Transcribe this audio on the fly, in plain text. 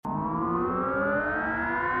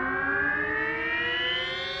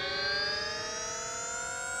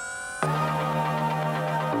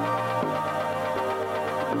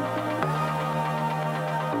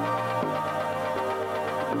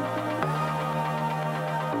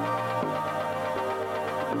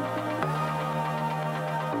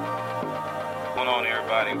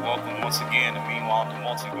Welcome once again to Meanwhile in the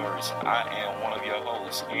Multiverse. I am one of your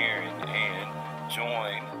hosts, Aaron, and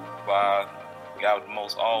joined by the guy with the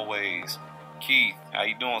most always, Keith. How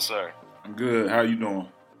you doing, sir? I'm good. How you doing?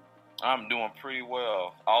 I'm doing pretty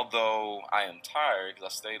well, although I am tired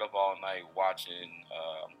because I stayed up all night watching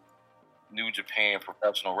New Japan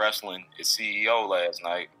Professional Wrestling, its CEO last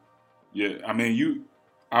night. Yeah, I mean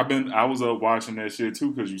I was up watching that shit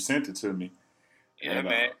too because you sent it to me. Yeah, And,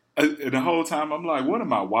 man. and the whole time I'm like, what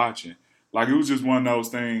am I watching? Like it was just one of those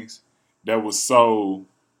things that was so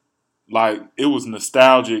like it was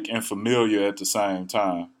nostalgic and familiar at the same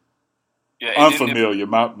time. Yeah, Unfamiliar,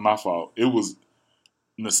 my fault. It was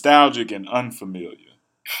nostalgic and unfamiliar.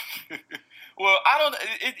 Well, I don't.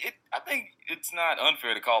 I think it's not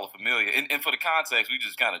unfair to call it familiar. And for the context, we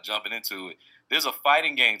just kind of jumping into it. There's a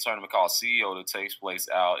fighting game tournament called CEO that takes place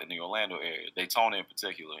out in the Orlando area, Daytona in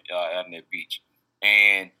particular, out in that beach.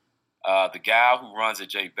 And the guy who runs it,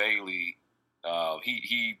 Jay Bailey,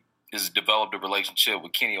 he has developed a relationship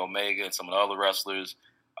with Kenny Omega and some of the other wrestlers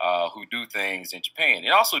who do things in Japan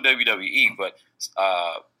and also WWE. But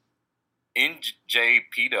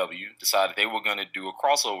NJPW decided they were going to do a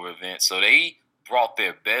crossover event, so they brought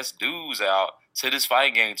their best dudes out to this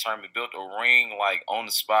fighting game tournament, built a ring like on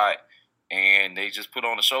the spot, and they just put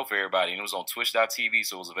on a show for everybody. And it was on Twitch.tv,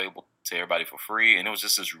 so it was available to everybody for free, and it was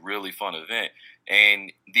just this really fun event.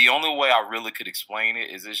 And the only way I really could explain it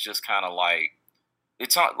is it's just kind of like,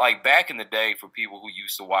 it's not like back in the day for people who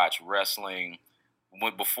used to watch wrestling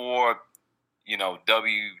before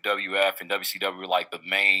WWF and WCW were like the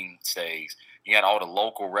mainstays. You had all the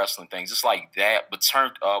local wrestling things, just like that, but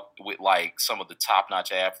turned up with like some of the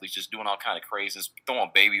top-notch athletes, just doing all kind of craziness,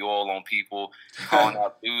 throwing baby oil on people, calling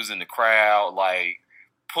out dudes in the crowd, like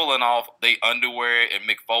pulling off they underwear and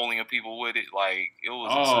McFoleying people with it. Like it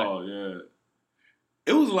was insane. Oh yeah.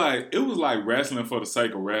 It was like wrestling for the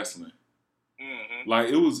sake of wrestling. Mm-hmm. Like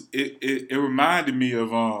it reminded me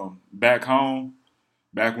of back home.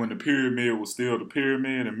 Back when the pyramid was still the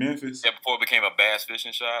pyramid in Memphis. Yeah, before it became a bass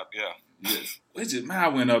fishing shop. Yeah. Yes. Man, I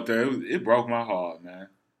went up there. It broke my heart, man.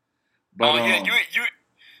 But yeah, you,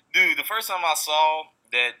 dude. The first time I saw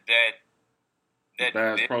that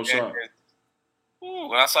Bass big Pro Shop.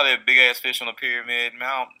 When I saw that big ass fish on the pyramid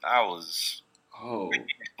mount, I was. Oh.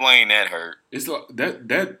 Explain that hurt. It's like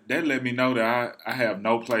that let me know that I have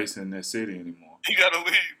no place in that city anymore. You gotta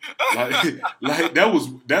leave. like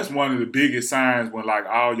that's one of the biggest signs when like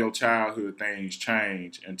all your childhood things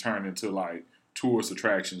change and turn into like tourist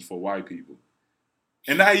attractions for white people.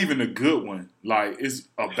 And not even a good one. Like it's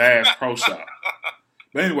a Bass Pro Shop.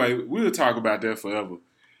 But anyway, we'll talk about that forever.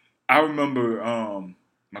 I remember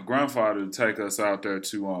my grandfather would take us out there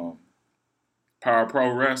to Power Pro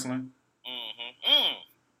Wrestling. Mm-hmm. Mm.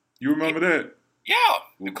 You remember that? Yeah.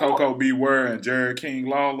 With Coco B. Ware and Jerry King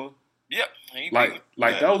Lawler. Yep.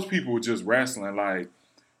 Like those people were just wrestling. Like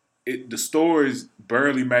the stories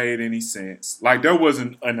barely made any sense. Like there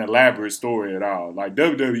wasn't an elaborate story at all. Like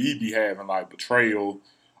WWE be having like betrayal,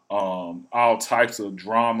 all types of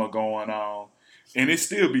drama going on, and it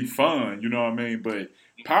still be fun. You know what I mean? But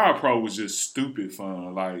Power Pro was just stupid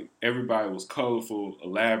fun. Like everybody was colorful,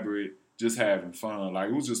 elaborate, just having fun. Like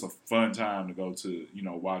it was just a fun time to go to,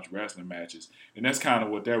 watch wrestling matches, and that's kind of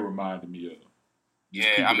what that reminded me of.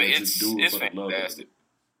 Yeah, I mean it's fantastic.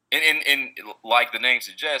 And like the name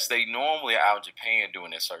suggests, they normally are out in Japan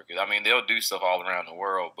doing this circuit. I mean, they'll do stuff all around the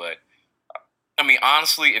world, but I mean,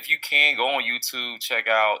 honestly, if you can go on YouTube, check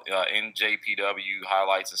out NJPW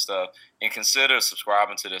highlights and stuff, and consider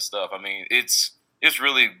subscribing to this stuff. I mean, it's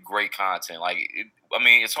really great content. Like,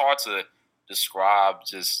 it's hard to describe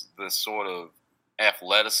just the sort of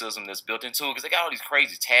athleticism that's built into it because they got all these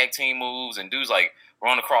crazy tag team moves and dudes like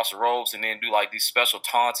run across the ropes and then do like these special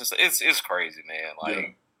taunts and stuff. It's crazy, man. Like, yeah.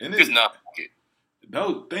 And it's not like it.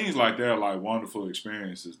 Those things like that are like wonderful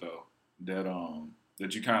experiences though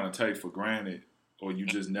that you kind of take for granted or you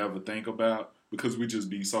just never think about because we just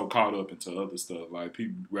be so caught up into other stuff. Like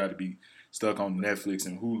people rather be stuck on Netflix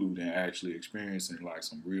and Hulu than actually experiencing like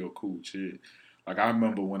some real cool shit. Like I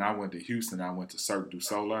remember when I went to Houston, I went to Cirque du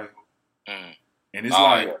Soleil, and it's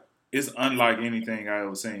it's unlike anything I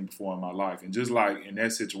ever seen before in my life. And just like in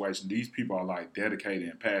that situation, these people are like dedicated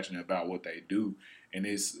and passionate about what they do, and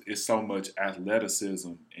it's so much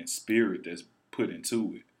athleticism and spirit that's put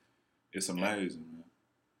into it. It's amazing,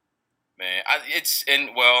 man.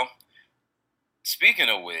 Speaking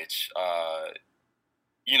of which,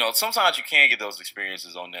 sometimes you can get those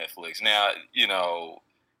experiences on Netflix. Now,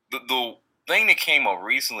 the thing that came up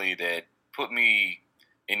recently that put me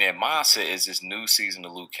in that mindset is this new season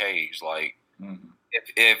of Luke Cage. Like,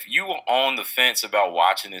 if you were on the fence about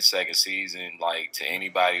watching this second season, like to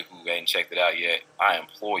anybody who hadn't checked it out yet, I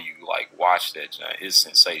implore you, like watch that. It's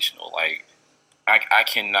sensational. Like I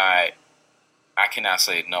cannot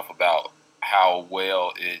say enough about how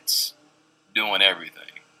well it's doing everything.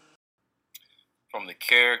 From the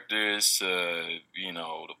characters to,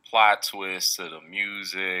 the plot twist to the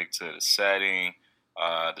music to the setting,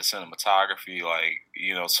 the cinematography,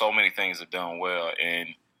 so many things are done well.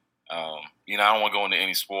 And, I don't want to go into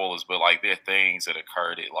any spoilers, but like there are things that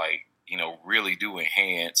occurred that really do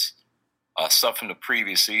enhance stuff from the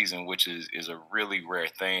previous season, which is a really rare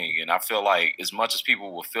thing. And I feel like as much as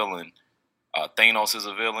people were feeling Thanos as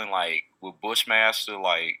a villain, like with Bushmaster,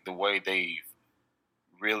 like the way they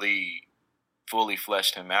really fully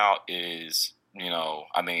fleshed him out is,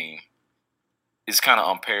 it's kind of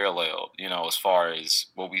unparalleled, as far as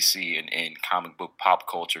what we see in comic book pop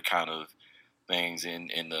culture kind of things in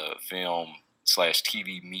the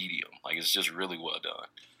film/TV medium. Like it's just really well done.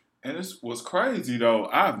 And it was crazy though.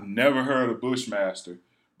 I've never heard of Bushmaster,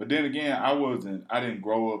 but then again, I didn't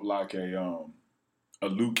grow up like a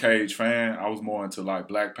Luke Cage fan. I was more into like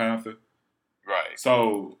Black Panther. Right.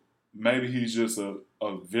 So maybe he's just a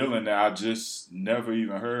villain that I just never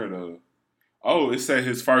even heard of. Oh, it said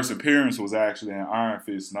his first appearance was actually in Iron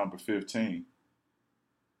Fist number 15.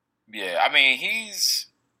 Yeah, I mean he's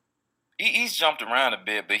jumped around a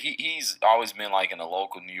bit, but he's always been like in the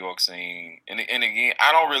local New York scene. And again,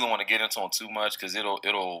 I don't really want to get into him too much because it'll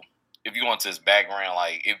if you go into his background,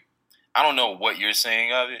 I don't know what you're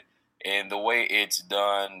saying of it, and the way it's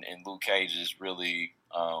done in Luke Cage is really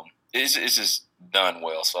it's just done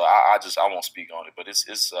well. So I won't speak on it, but it's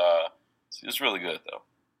really good though.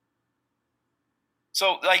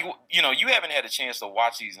 So you haven't had a chance to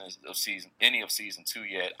watch any of season 2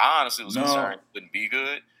 yet. I honestly was concerned it wouldn't be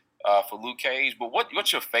good for Luke Cage. But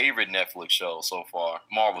what's your favorite Netflix show so far?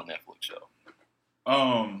 Marvel Netflix show.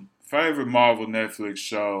 Favorite Marvel Netflix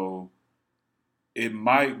show. It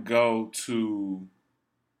might go to.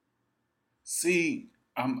 See,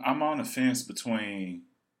 I'm on the fence between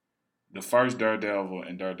the first Daredevil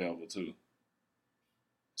and Daredevil 2.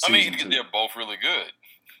 I mean, they're both really good.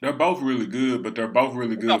 They're both really good, but they're both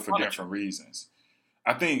really good for different reasons.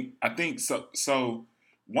 I think so. So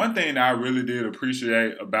one thing that I really did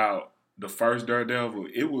appreciate about the first Daredevil,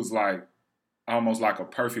 it was like almost like a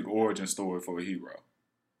perfect origin story for a hero,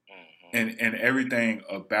 and everything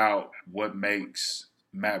about what makes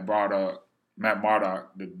Matt Murdock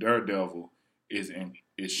the Daredevil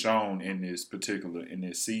is shown in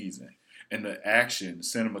this season, and the action, the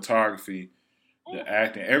cinematography. The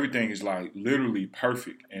acting, everything is like literally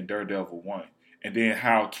perfect in Daredevil 1. And then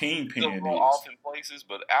how Kingpin is. Off in places,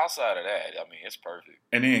 but outside of that, I mean, it's perfect.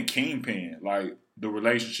 And then Kingpin, like the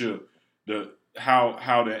relationship,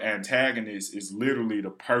 how the antagonist is literally the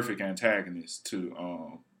perfect antagonist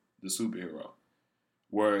to the superhero,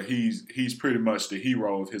 where he's pretty much the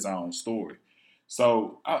hero of his own story.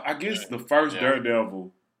 So I guess the first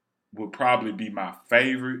Daredevil would probably be my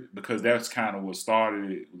favorite because that's kind of what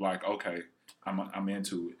started it. Like, okay. I'm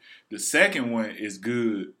into it. The second one is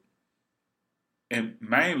good, and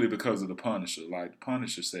mainly because of the Punisher. Like the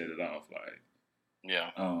Punisher set it off. Like,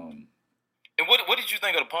 yeah. And what did you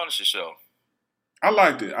think of the Punisher show? I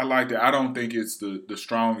liked it. I don't think it's the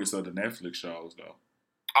strongest of the Netflix shows though.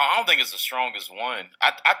 I don't think it's the strongest one.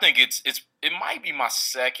 I think it might be my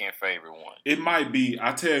second favorite one. It might be.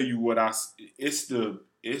 I tell you what, it's the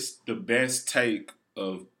best take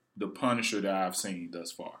of the Punisher that I've seen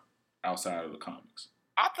thus far. Outside of the comics,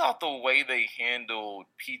 I thought the way they handled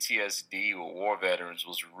PTSD with war veterans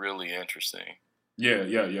was really interesting. Yeah,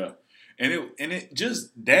 and it just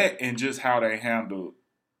that and just how they handled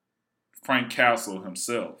Frank Castle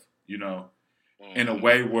himself, in a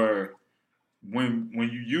way where when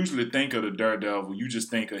you usually think of the Daredevil, you just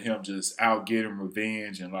think of him just out getting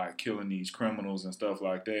revenge and like killing these criminals and stuff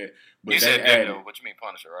like that. But you said Daredevil, but you mean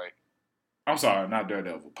Punisher, right? I'm sorry, not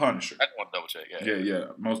Daredevil. Punisher. I just want to double check. Yeah,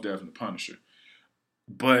 most definitely Punisher.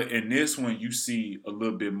 But in this one, you see a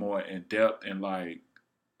little bit more in depth and like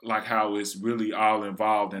how it's really all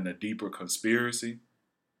involved in a deeper conspiracy.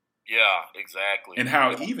 Yeah, exactly. And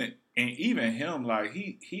how even him, like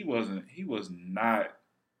he was not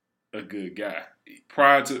a good guy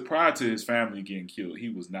prior to his family getting killed. He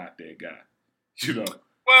was not that guy.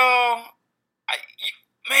 Well.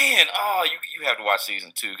 You have to watch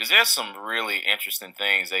season 2 because there's some really interesting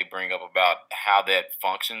things they bring up about how that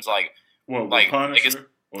functions. Like Punisher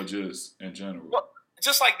or just in general? Well,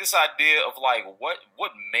 just like this idea of like what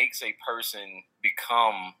makes a person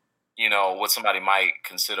become, what somebody might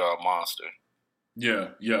consider a monster. Yeah,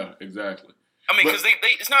 exactly. I mean, because they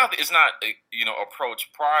it's not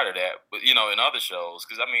approached prior to that, but in other shows,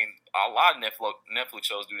 because I mean, a lot of Netflix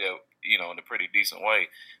shows do that, in a pretty decent way.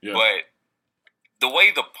 Yeah. But the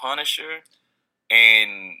way the Punisher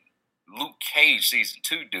and Luke Cage season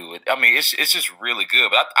 2 do it, I mean, it's just really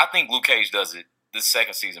good. But I think Luke Cage does it this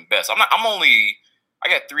second season best. I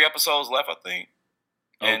got 3 episodes left, I think,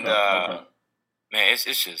 and okay. Man, it's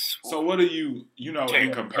just. So what do you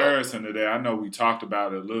in comparison to that? I know we talked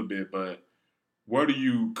about it a little bit, but where do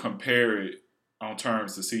you compare it on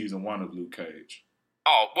terms to season 1 of Luke Cage?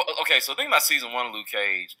 Oh, well, okay. So the thing about season 1 of Luke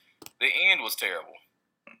Cage, the end was terrible.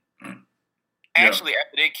 Actually,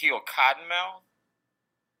 after they killed Cottonmouth,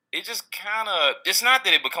 it just kind of, it's not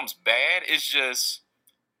that it becomes bad, it's just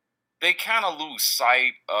they kind of lose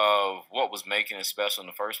sight of what was making it special in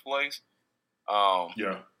the first place.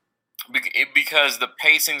 Because the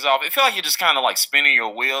pacing's off. It feel like you're just kind of like spinning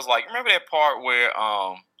your wheels. Like, remember that part where,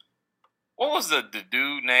 what was the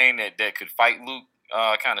dude name that could fight Luke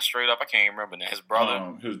kind of straight up? I can't remember now. His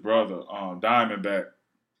brother, Diamondback.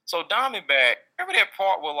 So Diamondback, remember that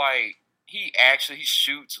part where like he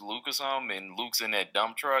shoots Luke or something, and Luke's in that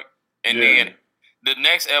dump truck, and then the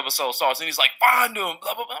next episode starts, and he's like, "Find him!"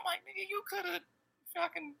 Blah blah blah. I'm like, nigga, you could have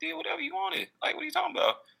fucking did whatever you wanted. Like, what are you talking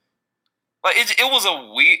about? Like, it was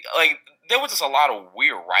a weird, like, there was just a lot of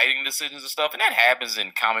weird writing decisions and stuff, and that happens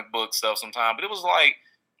in comic book stuff sometimes. But it was like,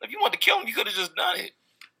 if you wanted to kill him, you could have just done it.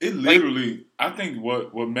 It literally, I think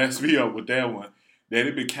what messed me up with that one, that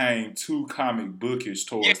it became too comic bookish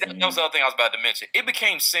towards the end. That was the other thing I was about to mention. It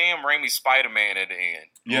became Sam Raimi's Spider-Man at the end.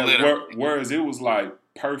 Yeah, whereas it was like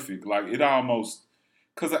perfect. Like, it almost,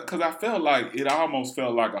 because I felt like it almost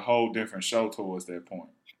felt like a whole different show towards that point.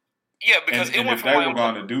 Yeah, because and if they were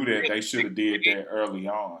going to do that, they should have did that early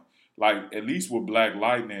on. Like, at least with Black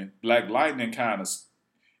Lightning kind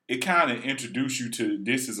of introduced you to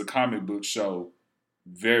this is a comic book show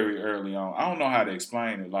very early on. I don't know how to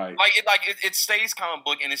explain it. It stays comic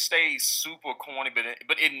book and it stays super corny,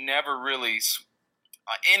 but it never really.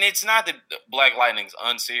 And it's not that Black Lightning's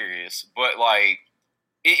unserious, but like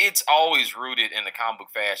it's always rooted in the comic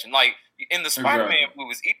book fashion. Like in the Spider-Man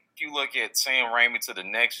movies, if you look at Sam Raimi to the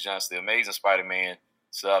next John, the Amazing Spider-Man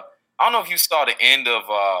stuff. I don't know if you saw the end of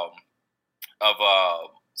I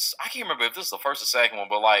can't remember if this is the first or second one,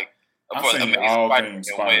 but like I've seen all things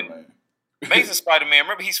Spider-Man. Amazing Spider-Man.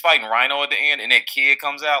 Remember he's fighting Rhino at the end, and that kid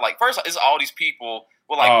comes out. Like first, it's all these people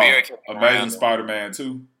with like barricades. Amazing Spider-Man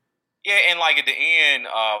 2. Yeah, and like at the end,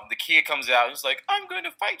 the kid comes out. And he's like, "I'm going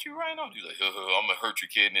to fight you, Rhino." He's like, "I'm gonna hurt your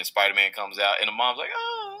kid." And then Spider-Man comes out, and the mom's like,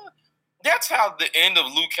 "Ah." That's how the end of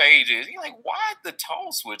Luke Cage is. You're like, why the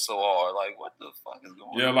tone switch so hard? Like, what the fuck is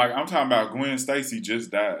going on? Yeah, like I'm talking about Gwen Stacy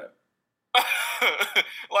just died.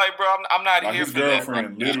 Like, bro, I'm not like here his for that. His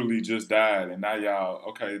girlfriend literally just died, and now y'all,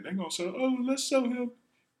 okay, they're gonna show. Oh, let's show him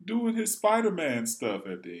doing his Spider-Man stuff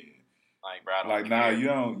at the end. Like, bro, I don't care. Nah,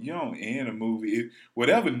 you don't end a movie.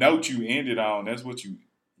 Whatever note you ended on, that's what you.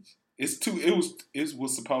 It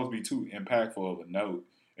was supposed to be too impactful of a note.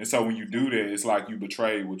 And so when you do that, it's like you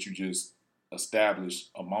betray what you just established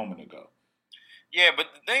a moment ago. Yeah, but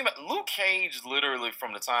the thing about Luke Cage, literally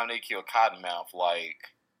from the time they killed Cottonmouth, like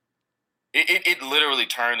it literally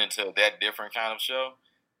turned into that different kind of show,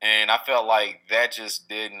 and I felt like that just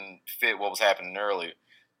didn't fit what was happening earlier.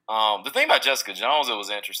 The thing about Jessica Jones that was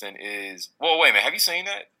interesting is, well, wait a minute, have you seen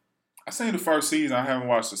that? I seen the first season. I haven't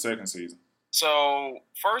watched the second season. So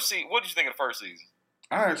first season, what did you think of the first season?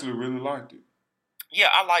 I actually really liked it. Yeah,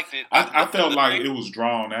 I liked it. I felt like it was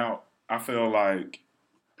drawn out. I felt like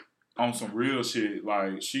on some real shit,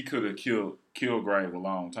 like she could have killed Kilgrave a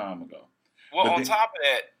long time ago. Well, on top of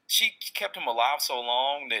that, she kept him alive so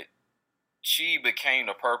long that she became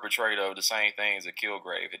the perpetrator of the same things that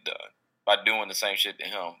Kilgrave had done by doing the same shit to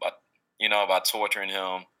him, by torturing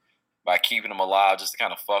him, by keeping him alive just to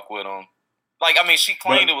kind of fuck with him. Like, I mean, she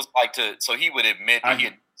claimed it was like so he would admit that he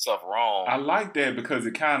had stuff wrong. I like that because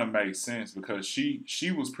it kind of makes sense because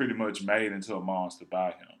she was pretty much made into a monster by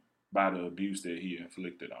him, by the abuse that he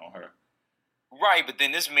inflicted on her. Right, but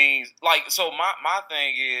then this means, like, so my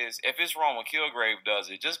thing is, if it's wrong when Kilgrave does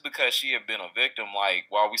it, just because she had been a victim, like,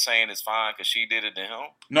 why are we saying it's fine because she did it to him?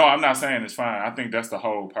 No, I'm not saying it's fine. I think that's the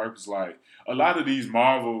whole purpose. Like, a lot of these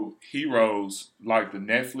Marvel heroes, like the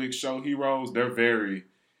Netflix show heroes, they're very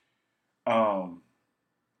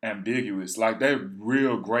ambiguous. Like, they're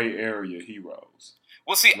real gray area heroes.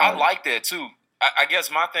 Well, see, I like that, too. I guess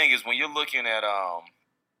my thing is when you're looking at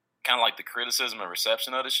kind of like the criticism and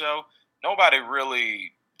reception of the show, nobody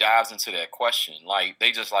really dives into that question. Like,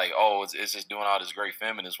 they just like, oh, it's just doing all this great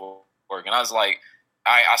feminist work. And I was like,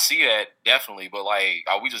 I see that definitely, but like,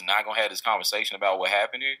 are we just not gonna have this conversation about what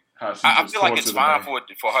happened here? I feel like it's fine for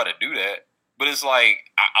her to do that, but it's like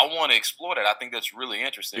I want to explore that. I think that's really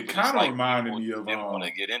interesting. It kind of reminded me of didn't want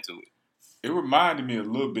to get into it. It reminded me a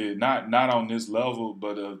little bit, not on this level,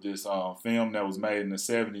 but of this film that was made in the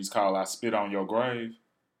 70s called "I Spit on Your Grave."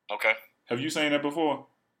 Okay. Have you seen that before?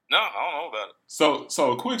 No, I don't know about it.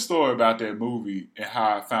 So a quick story about that movie and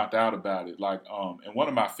how I found out about it. Like, in one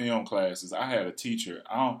of my film classes, I had a teacher.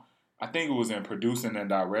 I think it was in producing and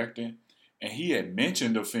directing, and he had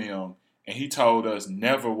mentioned the film, and he told us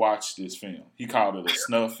never watch this film. He called it a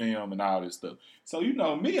snuff film and all this stuff. So you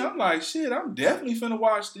know me, I'm like, shit, I'm definitely finna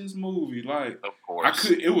watch this movie. Like, of course,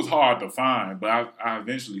 it was hard to find, but I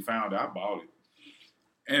eventually found it. I bought it,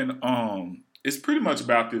 and it's pretty much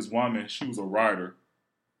about this woman. She was a writer.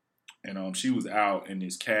 And she was out in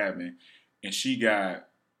this cabin, and she got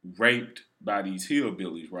raped by these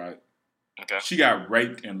hillbillies, right? Okay. She got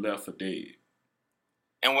raped and left for dead.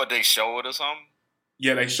 And what, they show it or something?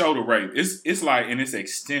 Yeah, they show the rape. It's like, and it's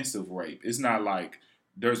extensive rape. It's not like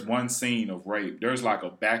there's one scene of rape. There's like a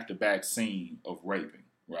back-to-back scene of raping,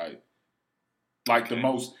 right? Like the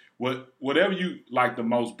most, whatever you, like the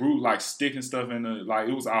most brutal, like sticking stuff in the, like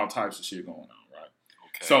it was all types of shit going on.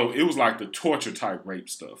 Okay. So it was like the torture type rape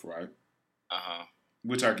stuff, right?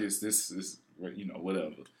 Which I guess this is,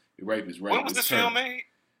 whatever. Rape is rape. When was this film made?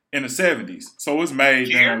 In the 70s. So it was made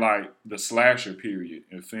during like the slasher period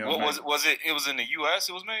in film. What was it? It was in the U.S.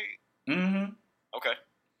 It was made. Mm-hmm. Okay.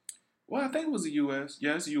 Well, I think it was the U.S.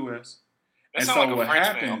 Yeah, it's U.S. And so like what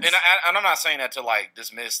happens? And I'm not saying that to like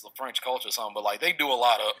dismiss the French culture or something, but like they do a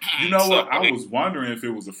lot of. You know what? I was wondering if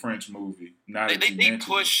it was a French movie. They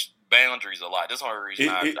push boundaries a lot. That's the only reason.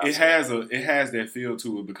 It has that feel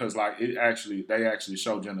to it because like they actually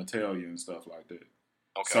show genitalia and stuff like that.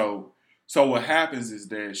 Okay. So what happens is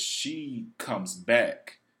that she comes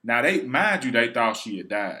back. Now they thought she had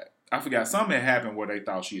died. I forgot something had happened where they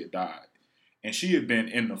thought she had died, and she had been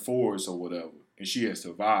in the forest or whatever, and she had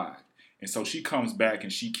survived. And so she comes back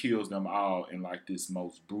and she kills them all in like this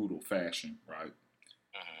most brutal fashion, right?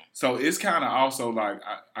 So it's kind of also like,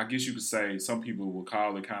 I guess you could say some people would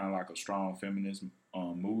call it kind of like a strong feminist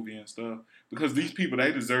movie and stuff. Because these people,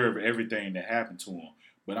 they deserve everything that happened to them.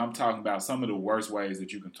 But I'm talking about some of the worst ways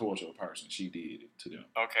that you can torture a person. She did it to them.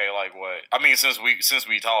 Okay, like what? I mean, since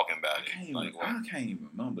we talking about it. I can't even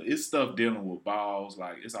remember. It's stuff dealing with balls.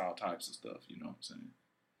 Like, it's all types of stuff. You know what I'm saying?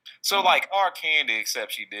 So like Hard Candy,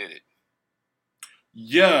 except she did it.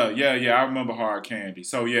 Yeah. I remember Hard Candy.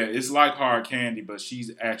 So yeah, it's like Hard Candy, but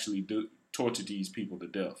she's actually tortured these people to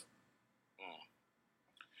death.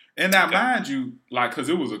 And now, mind you, like, because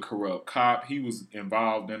it was a corrupt cop, he was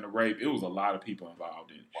involved in the rape. It was a lot of people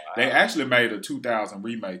involved in it. Wow. They actually made a 2000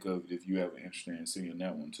 remake of it. If you ever interested in seeing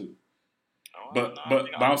that one too. But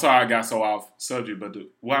I'm sorry I got so off subject. But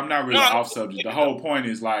I'm not really off subject. The whole point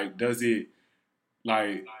is like, does it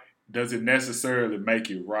necessarily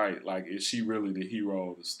make it right? Like, is she really the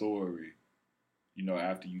hero of the story? You know,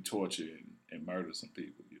 after you torture and murder some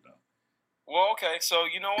people, you know. Well, okay, so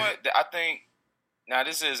you know what? I think now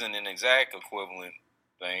this isn't an exact equivalent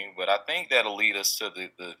thing, but I think that'll lead us to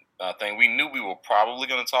the thing we knew we were probably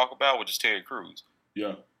going to talk about, which is Terry Crews.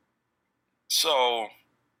 Yeah. So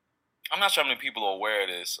I'm not sure how many people are aware of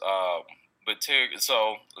this, but Terry.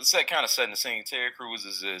 So let's kind of setting the scene. Terry Crews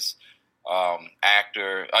is this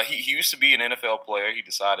actor. He used to be an NFL player. He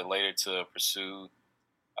decided later to pursue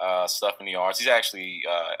stuff in the arts. He's actually,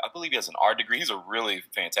 I believe he has an art degree. He's a really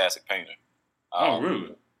fantastic painter. Oh,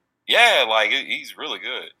 really? Yeah, like he's really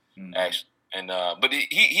good, actually. And but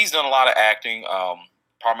he's done a lot of acting,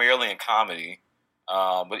 primarily in comedy.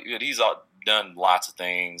 But he's done lots of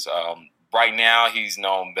things. Right now, he's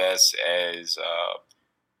known best as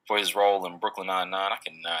for his role in Brooklyn Nine-Nine. I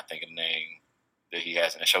cannot think of the name that he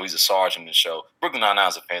has in the show. He's a sergeant in the show. Brooklyn Nine-Nine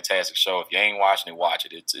is a fantastic show. If you ain't watching it, watch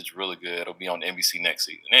it. It's really good. It'll be on NBC next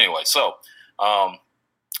season. Anyway, so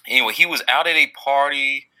he was out at a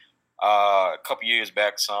party a couple years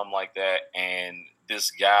back, something like that, and this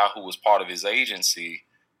guy who was part of his agency,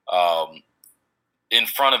 in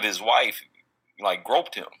front of his wife, like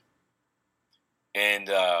groped him, and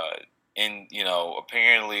you know,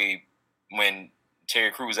 apparently when Terry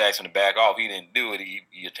Crews asked him to back off, he didn't do it.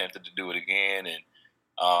 He attempted to do it again, and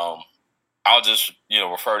I'll just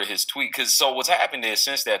refer to his tweet because so what's happened is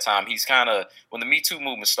since that time he's kind of when the Me Too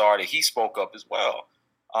movement started, he spoke up as well.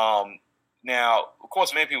 Now, of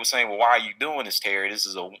course, many people saying, well, why are you doing this, Terry? This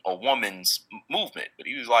is a woman's movement. But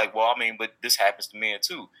he was like, well, I mean, but this happens to men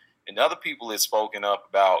too. And other people had spoken up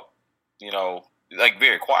about, like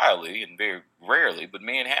very quietly and very rarely, but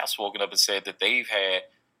men have spoken up and said that they've had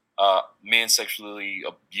men sexually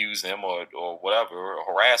abuse them or whatever, or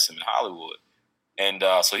harass him in Hollywood. And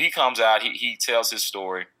so he comes out, he tells his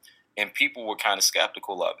story, and people were kind of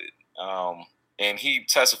skeptical of it. And he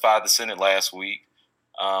testified to the Senate last week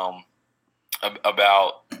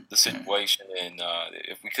about the situation. And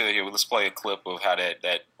if we could here, let's play a clip of how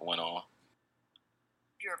that went on.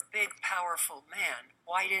 You're a big, powerful man.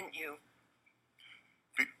 Why didn't you?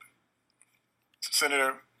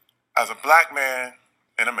 Senator, as a black man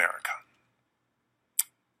in America,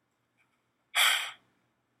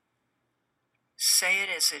 say it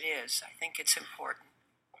as it is. I think it's important.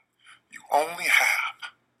 You only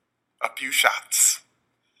have a few shots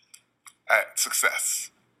at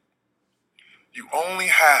success. You only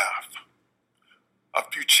have a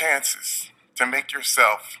few chances to make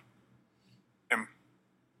yourself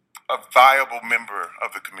a viable member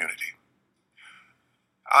of the community.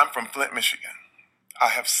 I'm from Flint, Michigan. I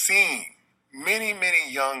have seen many, many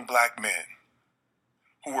young black men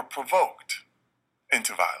who were provoked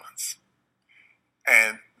into violence,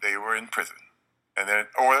 and they were in prison,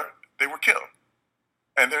 or they were killed,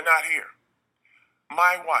 and they're not here.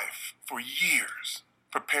 My wife, for years,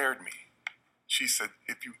 prepared me. She said,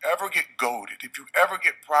 if you ever get goaded, if you ever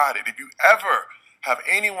get prodded, if you ever have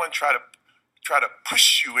anyone try to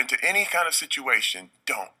push you into any kind of situation,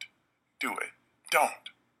 don't do it. Don't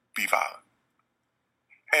be violent.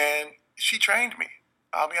 And she trained me.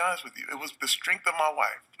 I'll be honest with you. It was the strength of my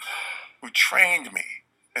wife who trained me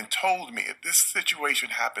and told me, if this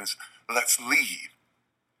situation happens, let's leave.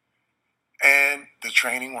 And the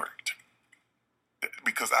training worked.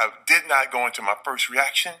 Because I did not go into my first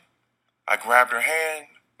reaction. I grabbed her hand.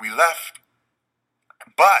 We left.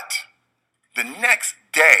 But the next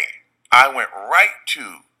day, I went right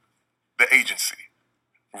to the agency.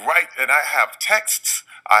 Right, and I have texts.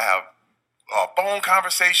 I have phone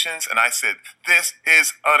conversations, and I said, this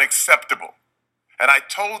is unacceptable. And I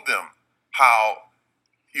told them how,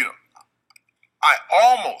 I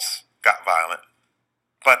almost got violent,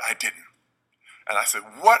 but I didn't. And I said,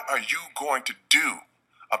 what are you going to do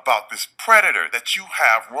about this predator that you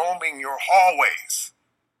have roaming your hallways?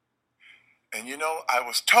 And I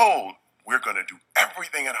was told, we're going to do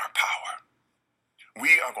everything in our power.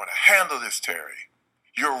 We are going to handle this, Terry.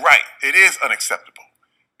 You're right, it is unacceptable.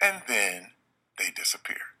 And then they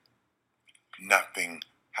disappeared. Nothing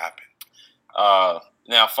happened.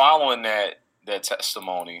 Now, following that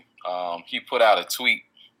testimony, he put out a tweet,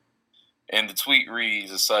 and the tweet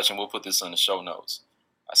reads as such, and we'll put this in the show notes.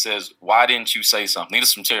 It says, why didn't you say something? This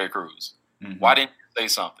is from Terry Crews. Mm-hmm. Why didn't you say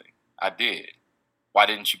something? I did. Why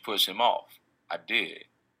didn't you push him off? I did.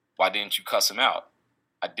 Why didn't you cuss him out?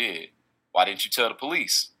 I did. Why didn't you tell the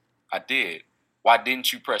police? I did. Why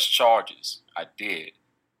didn't you press charges? I did.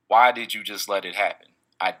 Why did you just let it happen?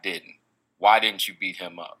 I didn't. Why didn't you beat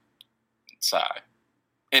him up? Sorry.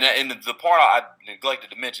 And the part I neglected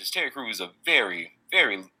to mention is Terry Crews is a very,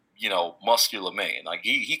 very, muscular man. Like,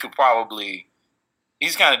 he could probably,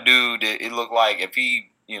 he's the kind of dude that it looked like if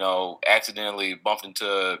he, accidentally bumped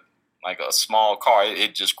into, like, a small car,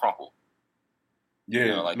 it just crumpled.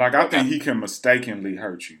 Yeah, I think he can mistakenly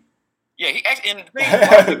hurt you. Yeah, he actually, and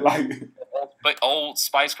the thing, but old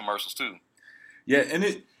Spice commercials too. Yeah, and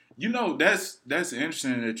that's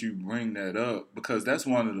interesting that you bring that up, because that's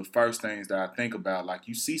one of the first things that I think about. Like,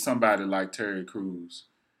 you see somebody like Terry Crews,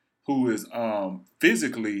 who is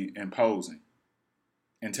physically imposing,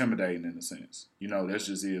 intimidating in a sense. That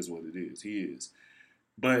just is what it is. He is.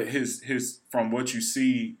 But his from what you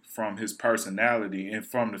see from his personality and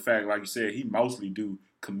from the fact, like you said, he mostly do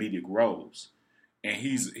comedic roles. And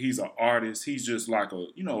he's an artist. He's just like a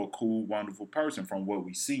cool, wonderful person from what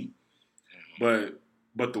we see. But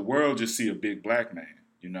the world just see a big black man,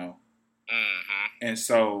 Mm-hmm. And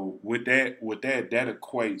so with that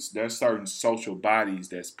equates, there's certain social bodies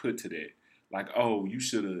that's put to that. Like, oh, you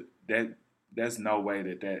should have that's no way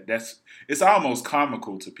that's it's almost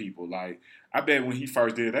comical to people. Like, I bet when he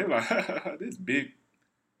first did it, they were like, this big.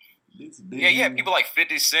 Yeah, people like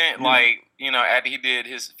 50 Cent, after he did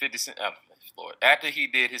his 50 Cent. Lord. After he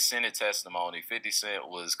did his Senate testimony, 50 Cent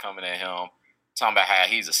was coming at him, talking about how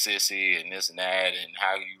he's a sissy and this and that, and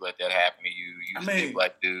how you let that happen to you. You big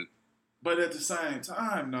black dude. But at the same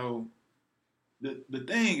time, though, the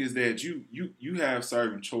thing is that you have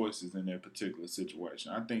certain choices in that particular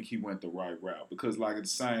situation. I think he went the right route, because, like, at the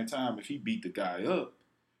same time, if he beat the guy up,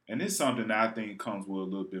 and it's something that I think comes with a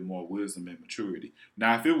little bit more wisdom and maturity.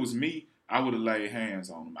 Now, if it was me, I would have laid hands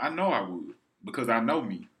on him. I know I would, because I know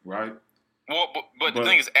me, right? Well, but the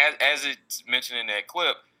thing is, as it's mentioned in that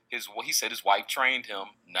clip, he said his wife trained him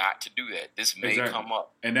not to do that. This may come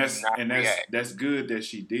up, and that's good that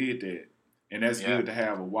she did that. And that's good to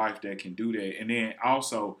have a wife that can do that. And then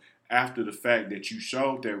also, after the fact that you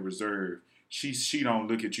showed that reserve, she don't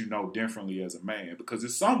look at you no differently as a man. Because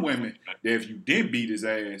there's some women that if you didn't beat his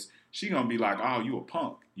ass, she gonna be like, oh, you a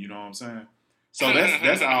punk. You know what I'm saying? So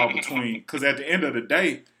that's all between. Because at the end of the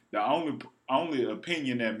day, the only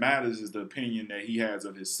opinion that matters is the opinion that he has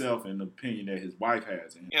of himself and the opinion that his wife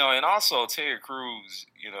has of him. And also Terry Crews,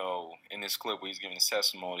 in this clip where he's giving his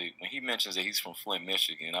testimony, when he mentions that he's from Flint,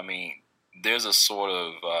 Michigan, I mean, there's a sort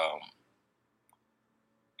of,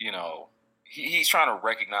 he's trying to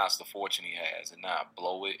recognize the fortune he has and not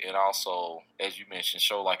blow it. And also, as you mentioned,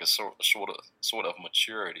 show like a sort of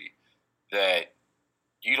maturity that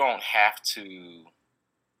you don't have to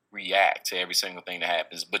react to every single thing that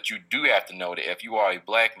happens. But you do have to know that if you are a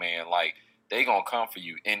black man, like, they going to come for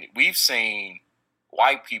you. And we've seen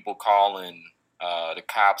white people calling the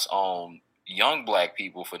cops on young black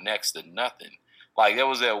people for next to nothing. Like, there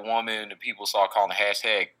was that woman that people saw calling the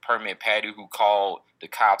hashtag Permit Patty who called the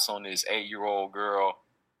cops on this 8-year-old girl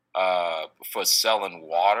for selling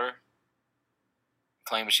water,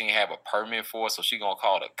 claiming she didn't have a permit for it, so she going to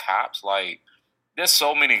call the cops. Like, there's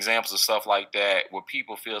so many examples of stuff like that where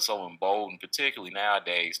people feel so emboldened, particularly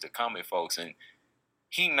nowadays, to come at folks. And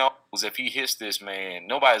he knows if he hits this man,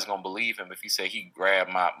 nobody's going to believe him if he say he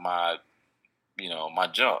grabbed my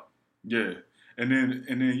junk. Yeah. And then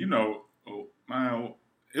man,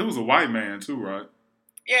 it was a white man too, right?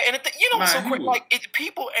 Yeah, and what's so quick? Like,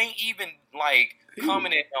 people ain't even like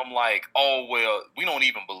coming at him like, "Oh well, we don't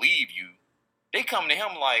even believe you." They come to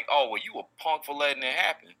him like, "Oh well, you a punk for letting it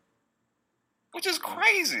happen," which is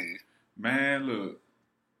crazy. Man, look,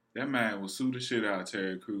 that man will sue the shit out of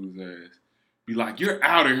Terry Crews' ass. Be like, "You're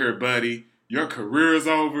out of here, buddy. Your career's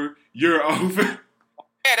over. You're over."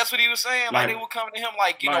 Yeah, that's what he was saying. Like they were coming to him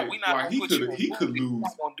like, we not gonna put you on. He could lose. We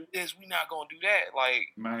not gonna do this. We not gonna do that. Like,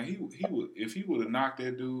 man, he would, if he would have knocked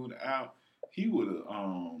that dude out, he would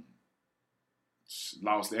have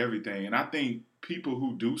lost everything. And I think people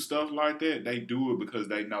who do stuff like that, they do it because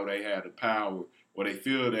they know they have the power, or they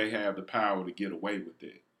feel they have the power to get away with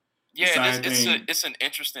it. Yeah, it's an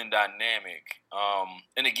interesting dynamic.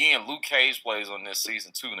 And again, Luke Cage plays on this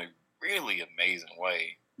season too in a really amazing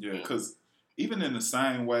way. Yeah, because even in the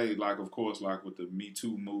same way, like, of course, like with the Me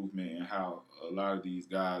Too movement and how a lot of these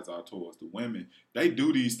guys are towards the women, they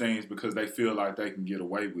do these things because they feel like they can get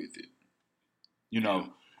away with it.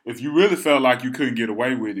 If you really felt like you couldn't get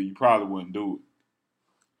away with it, you probably wouldn't do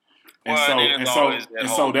it. And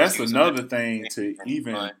so that's another thing to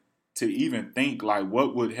even think, like,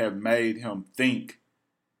 what would have made him think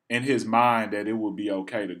in his mind that it would be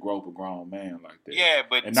okay to grope a grown man like that. Yeah,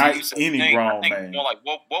 but and not any grown man. More like,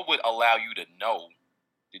 what would allow you to know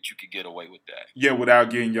that you could get away with that? Yeah, without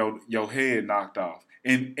getting your head knocked off.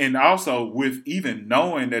 And also with even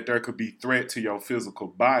knowing that there could be threat to your physical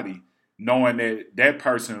body, knowing that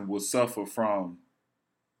person will suffer from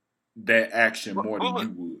that action more than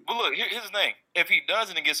you would. But look, here's the thing. If he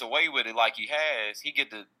doesn't and gets away with it like he has, he get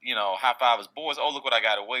to, high five his boys. Oh, look what I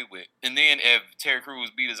got away with. And then if Terry Crews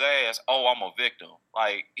beat his ass, oh, I'm a victim.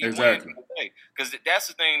 Like, he exactly. Because that's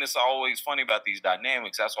the thing that's always funny about these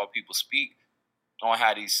dynamics. That's why people speak on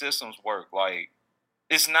how these systems work. Like,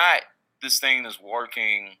 it's not this thing that's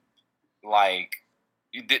working, like,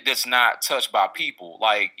 that's not touched by people.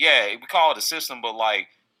 Like, yeah, we call it a system, but, like,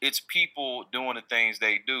 it's people doing the things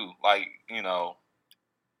they do. Like,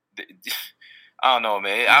 I don't know,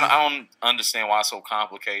 man. I don't understand why it's so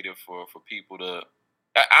complicated for people to.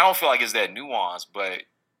 I don't feel like it's that nuanced, but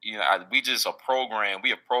we just we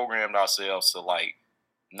have programmed ourselves to, like,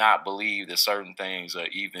 not believe that certain things are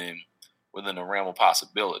even within the realm of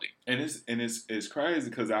possibility. And it's crazy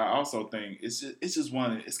because I also think it's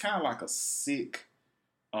kind of like a sick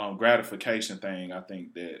gratification thing. I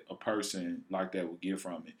think that a person like that would get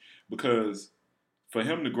from it, because for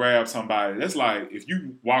him to grab somebody, that's like if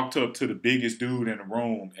you walked up to the biggest dude in the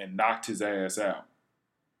room and knocked his ass out.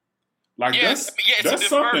 Like, that's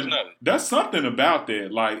something. That's something about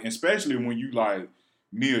that. Like, especially when you like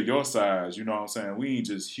me or your size, you know what I'm saying? We ain't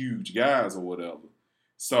just huge guys or whatever.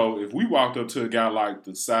 So if we walked up to a guy like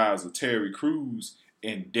the size of Terry Crews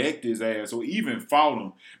and decked his ass or even fought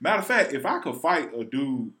him. Matter of fact, if I could fight a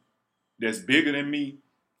dude that's bigger than me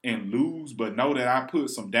and lose, but know that I put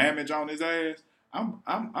some damage on his ass,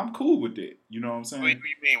 I'm cool with that. You know what I'm saying? What do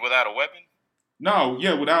you mean, without a weapon? No,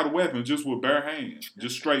 yeah, without a weapon, just with bare hands,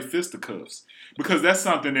 just straight fisticuffs. Because that's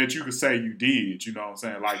something that you could say you did. You know what I'm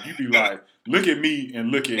saying? Like, you be like, look at me and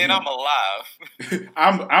look at him. And I'm alive.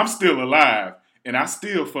 I'm still alive, and I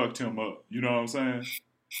still fucked him up. You know what I'm saying?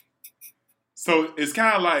 So it's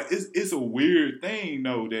kind of like it's a weird thing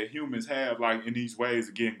though that humans have like in these ways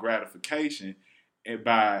of getting gratification, and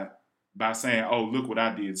by saying, "Oh, look what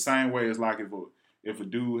I did." Same way as like if a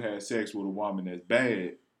dude has sex with a woman that's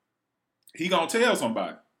bad, he gonna tell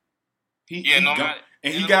somebody. He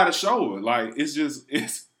got to show it. Like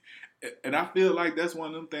it's. And I feel like that's one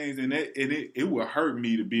of them things, and it would hurt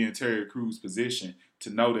me to be in Terry Crews' position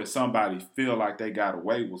to know that somebody feel like they got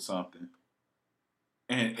away with something,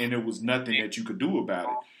 and it was nothing that you could do about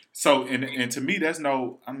it. So, and to me, that's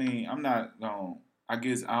no. I mean, I'm not. I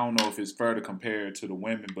guess I don't know if it's fair to compare it to the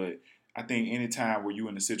women, but I think anytime where you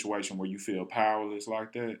in a situation where you feel powerless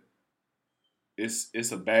like that,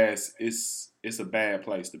 it's a bad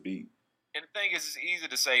place to be. And the thing is, it's easy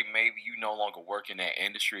to say maybe you no longer work in that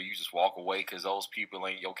industry. You just walk away because those people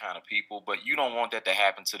ain't your kind of people. But you don't want that to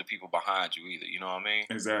happen to the people behind you either. You know what I mean?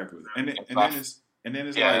 Exactly. And then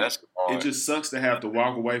it's like it just sucks to have to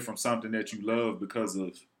walk away from something that you love because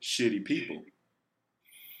of shitty people.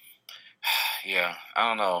 Yeah, I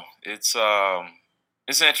don't know. It's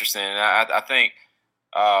interesting. I think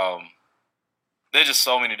there's just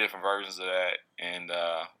so many different versions of that, and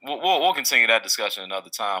we'll continue that discussion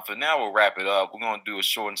another time. For now, we'll wrap it up. We're gonna do a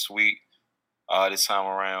short and sweet this time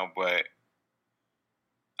around, but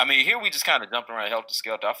I mean, here we just kind of jumped around helter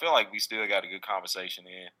skelter. I feel like we still got a good conversation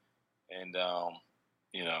in, and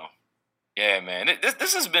yeah, man,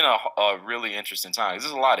 this has been a really interesting time.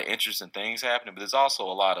 There's a lot of interesting things happening, but there's also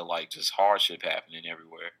a lot of like just hardship happening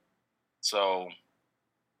everywhere. So,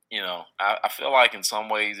 I feel like in some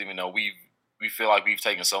ways, even though we feel like we've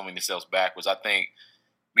taken so many steps backwards, I think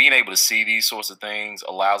being able to see these sorts of things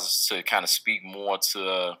allows us to kind of speak more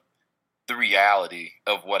to the reality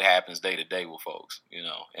of what happens day to day with folks,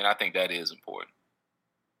 and I think that is important.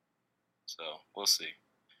 So we'll see.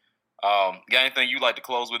 Got anything you'd like to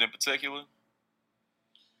close with in particular?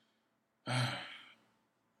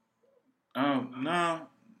 No, I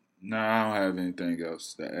don't have anything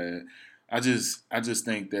else to add. I just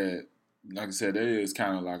think that, like I said, that is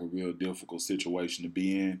kind of like a real difficult situation to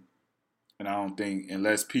be in. And I don't think,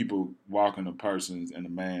 unless people walk in a person's and a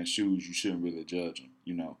man's shoes, you shouldn't really judge them,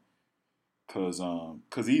 Cause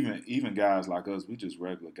even guys like us, we just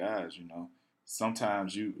regular guys,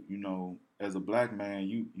 Sometimes as a black man,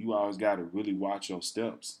 you always got to really watch your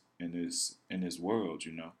steps in this world,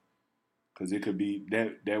 Cause it could be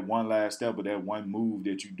that one last step or that one move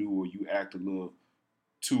that you do or you act a little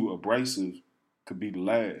too abrasive could be the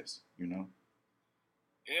last, Yeah.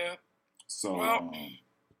 So, well,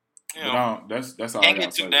 that's all. Can't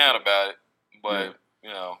get too down about it, but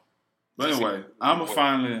But anyway, I'm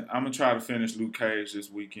gonna try to finish Luke Cage this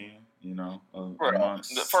weekend.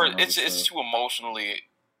 It's too emotionally.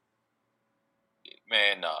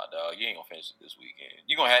 Man, nah, dog. You ain't gonna finish it this weekend.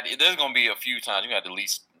 There's gonna be a few times you have to at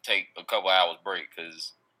least take a couple hours break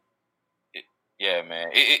because,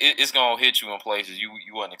 man, it's gonna hit you in places you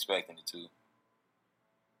wasn't expecting it to.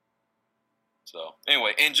 So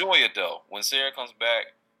anyway, enjoy it though. When Sarah comes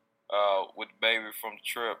back with the baby from the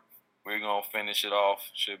trip, we're gonna finish it off.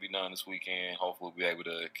 Should be done this weekend. Hopefully, we'll be able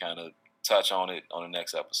to kind of touch on it on the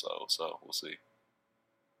next episode. So we'll see.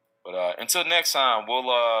 But until next time,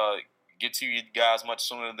 we'll get to you guys much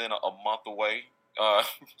sooner than a month away.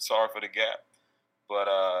 Sorry for the gap, but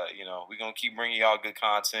we're gonna keep bringing y'all good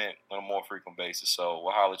content on a more frequent basis. So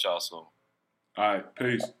we'll holler at y'all soon. All right,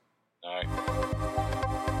 peace. All right.